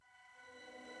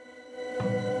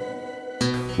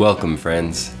Welcome,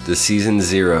 friends, to Season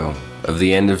 0 of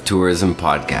the End of Tourism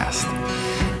podcast.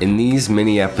 In these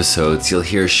mini episodes, you'll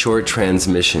hear short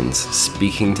transmissions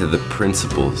speaking to the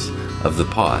principles of the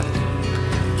pod.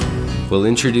 We'll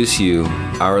introduce you,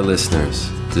 our listeners,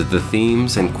 to the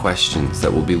themes and questions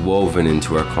that will be woven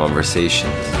into our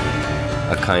conversations,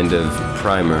 a kind of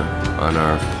primer on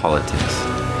our politics.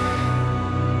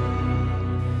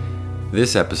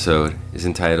 This episode is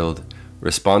entitled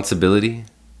Responsibility,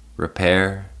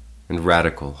 Repair, and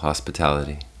Radical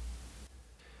Hospitality.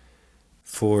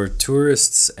 For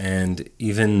tourists and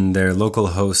even their local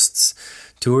hosts,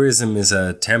 tourism is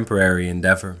a temporary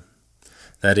endeavor.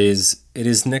 That is, it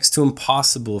is next to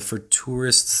impossible for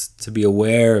tourists to be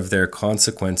aware of their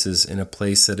consequences in a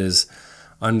place that is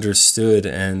understood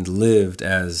and lived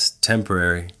as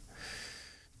temporary.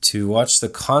 To watch the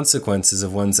consequences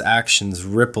of one's actions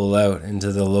ripple out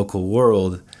into the local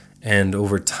world and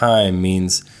over time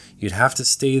means you'd have to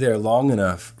stay there long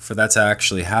enough for that to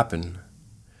actually happen.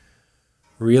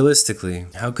 Realistically,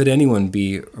 how could anyone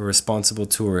be a responsible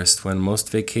tourist when most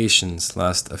vacations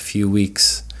last a few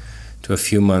weeks to a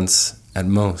few months at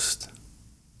most?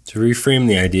 To reframe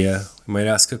the idea, we might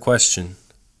ask a question.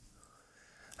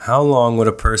 How long would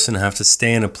a person have to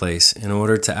stay in a place in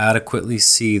order to adequately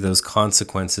see those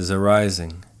consequences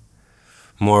arising?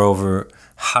 Moreover,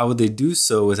 how would they do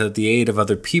so without the aid of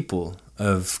other people,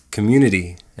 of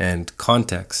community and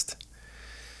context?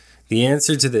 The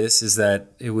answer to this is that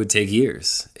it would take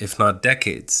years, if not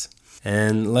decades,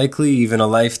 and likely even a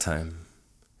lifetime.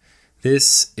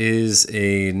 This is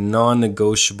a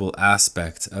non-negotiable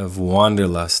aspect of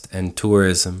wanderlust and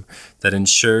tourism that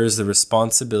ensures the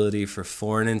responsibility for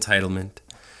foreign entitlement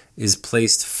is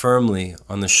placed firmly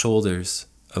on the shoulders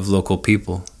of local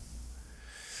people.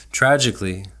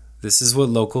 Tragically, this is what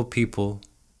local people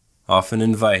often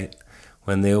invite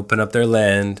when they open up their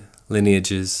land,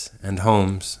 lineages, and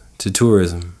homes to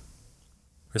tourism.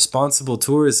 Responsible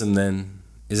tourism, then,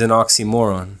 is an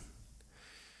oxymoron.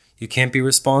 You can't be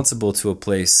responsible to a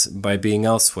place by being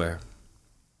elsewhere.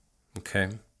 Okay?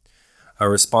 Our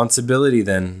responsibility,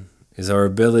 then, is our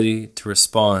ability to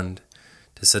respond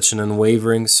to such an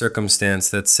unwavering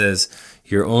circumstance that says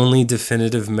your only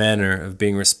definitive manner of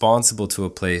being responsible to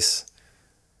a place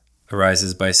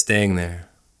arises by staying there.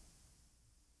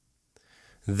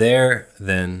 There,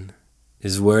 then,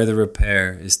 is where the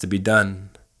repair is to be done,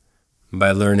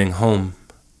 by learning home.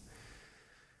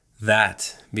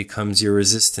 That becomes your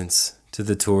resistance to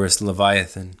the tourist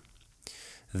Leviathan.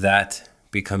 That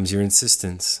becomes your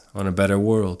insistence on a better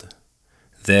world,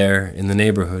 there in the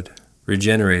neighborhood,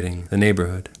 regenerating the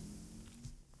neighborhood.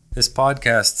 This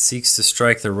podcast seeks to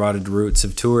strike the rotted roots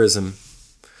of tourism,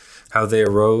 how they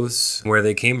arose, where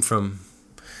they came from,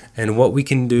 and what we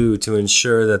can do to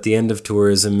ensure that the end of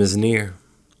tourism is near.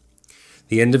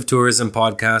 The End of Tourism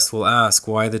podcast will ask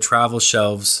why the travel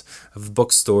shelves of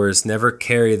bookstores never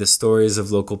carry the stories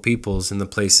of local peoples in the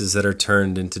places that are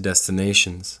turned into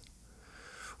destinations.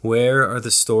 Where are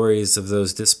the stories of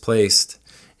those displaced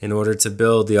in order to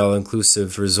build the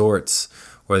all-inclusive resorts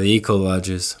or the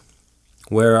eco-lodges?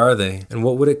 Where are they? And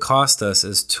what would it cost us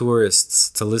as tourists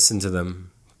to listen to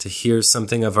them, to hear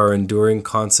something of our enduring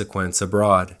consequence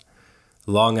abroad,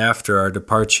 long after our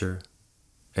departure,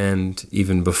 and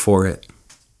even before it?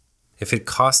 If it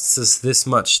costs us this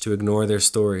much to ignore their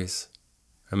stories,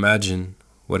 imagine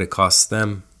what it costs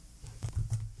them.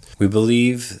 We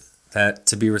believe that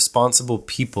to be responsible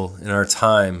people in our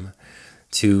time,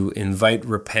 to invite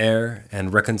repair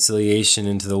and reconciliation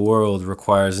into the world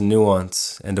requires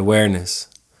nuance and awareness.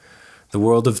 The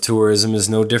world of tourism is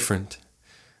no different,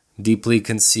 deeply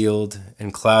concealed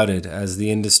and clouded as the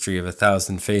industry of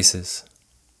 1,000 faces.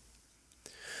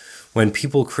 When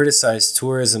people criticize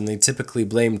tourism, they typically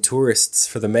blame tourists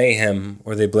for the mayhem,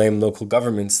 or they blame local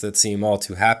governments that seem all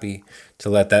too happy to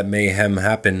let that mayhem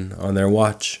happen on their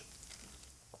watch.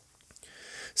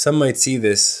 Some might see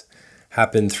this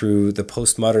happen through the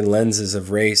postmodern lenses of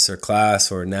race or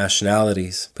class or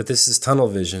nationalities, but this is tunnel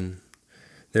vision.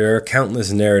 There are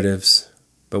countless narratives,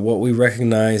 but what we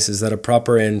recognize is that a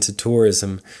proper end to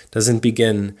tourism doesn't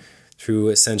begin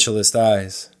through essentialist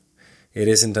eyes. It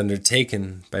isn't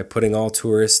undertaken by putting all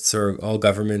tourists or all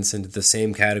governments into the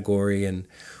same category and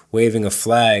waving a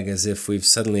flag as if we've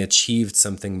suddenly achieved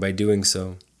something by doing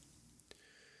so.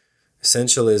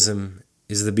 Essentialism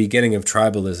is the beginning of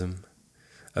tribalism,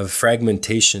 of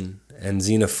fragmentation and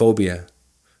xenophobia,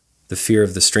 the fear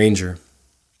of the stranger.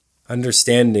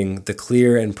 Understanding the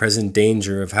clear and present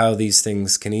danger of how these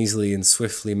things can easily and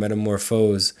swiftly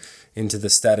metamorphose into the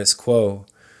status quo,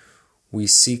 we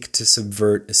seek to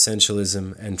subvert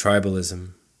essentialism and tribalism.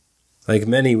 Like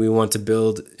many, we want to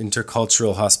build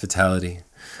intercultural hospitality,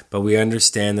 but we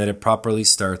understand that it properly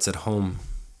starts at home.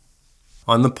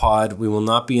 On the pod, we will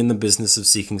not be in the business of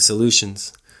seeking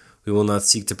solutions. We will not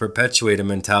seek to perpetuate a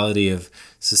mentality of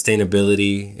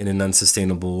sustainability in an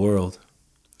unsustainable world.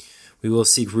 We will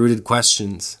seek rooted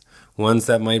questions, ones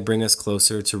that might bring us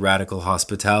closer to radical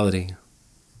hospitality.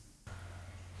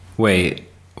 Wait,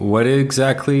 what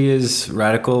exactly is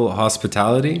radical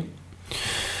hospitality?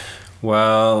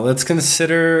 Well, let's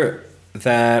consider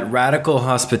that radical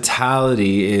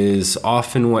hospitality is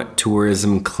often what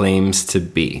tourism claims to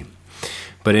be,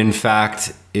 but in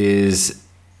fact is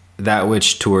that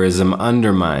which tourism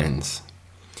undermines.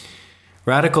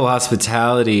 Radical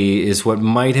hospitality is what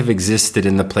might have existed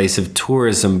in the place of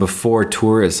tourism before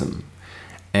tourism,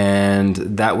 and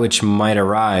that which might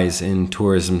arise in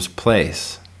tourism's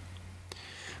place.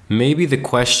 Maybe the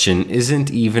question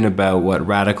isn't even about what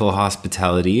radical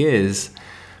hospitality is,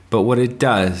 but what it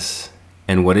does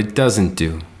and what it doesn't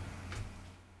do.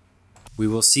 We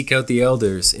will seek out the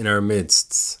elders in our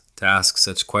midst to ask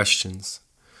such questions,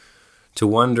 to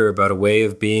wonder about a way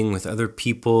of being with other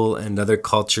people and other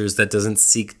cultures that doesn't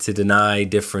seek to deny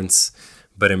difference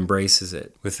but embraces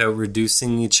it, without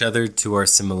reducing each other to our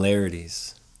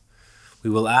similarities. We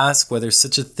will ask whether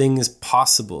such a thing is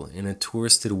possible in a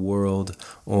touristed world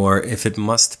or if it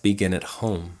must begin at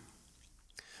home.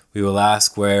 We will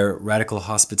ask where radical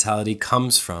hospitality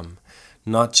comes from,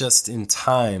 not just in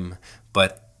time,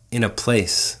 but in a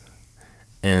place,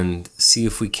 and see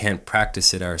if we can't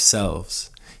practice it ourselves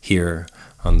here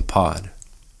on the pod.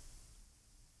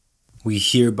 We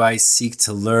hereby seek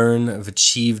to learn of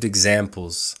achieved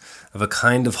examples of a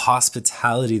kind of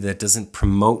hospitality that doesn't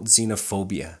promote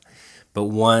xenophobia, but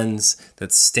ones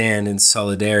that stand in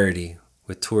solidarity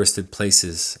with touristed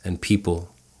places and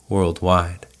people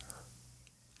worldwide.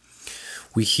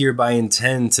 We hereby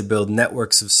intend to build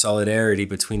networks of solidarity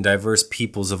between diverse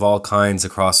peoples of all kinds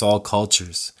across all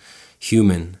cultures,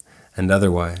 human and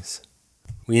otherwise.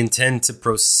 We intend to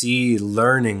proceed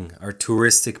learning our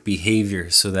touristic behavior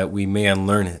so that we may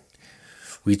unlearn it.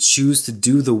 We choose to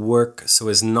do the work so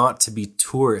as not to be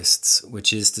tourists,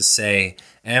 which is to say,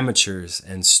 amateurs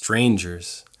and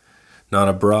strangers, not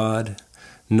abroad,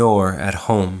 nor at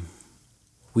home.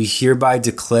 We hereby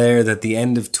declare that the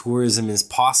end of tourism is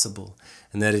possible,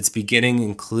 and that its beginning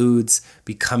includes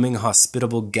becoming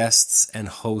hospitable guests and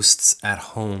hosts at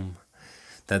home.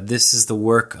 That this is the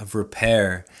work of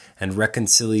repair and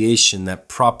reconciliation that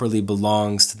properly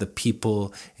belongs to the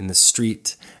people in the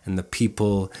street and the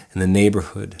people in the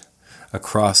neighborhood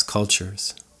across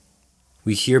cultures.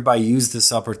 We hereby use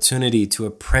this opportunity to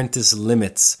apprentice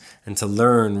limits and to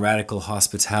learn radical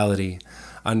hospitality,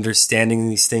 understanding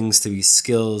these things to be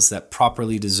skills that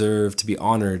properly deserve to be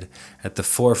honored at the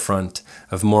forefront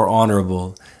of more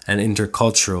honorable and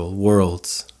intercultural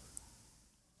worlds.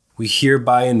 We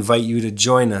hereby invite you to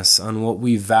join us on what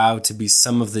we vow to be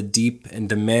some of the deep and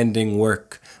demanding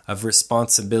work of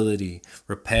responsibility,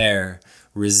 repair,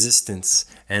 resistance,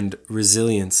 and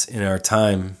resilience in our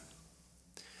time.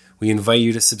 We invite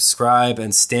you to subscribe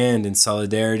and stand in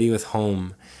solidarity with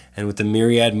home and with the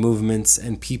myriad movements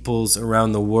and peoples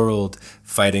around the world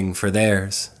fighting for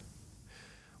theirs.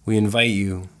 We invite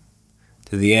you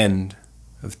to the end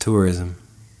of tourism.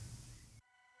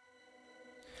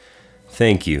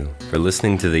 Thank you for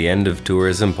listening to the End of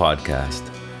Tourism podcast.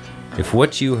 If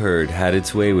what you heard had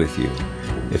its way with you,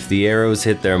 if the arrows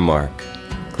hit their mark,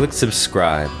 click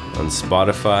subscribe on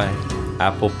Spotify,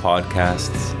 Apple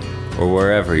Podcasts, or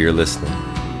wherever you're listening.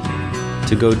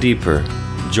 To go deeper,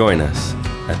 join us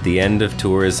at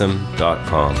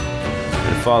theendoftourism.com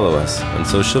and follow us on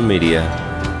social media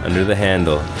under the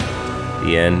handle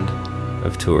The End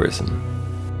of Tourism.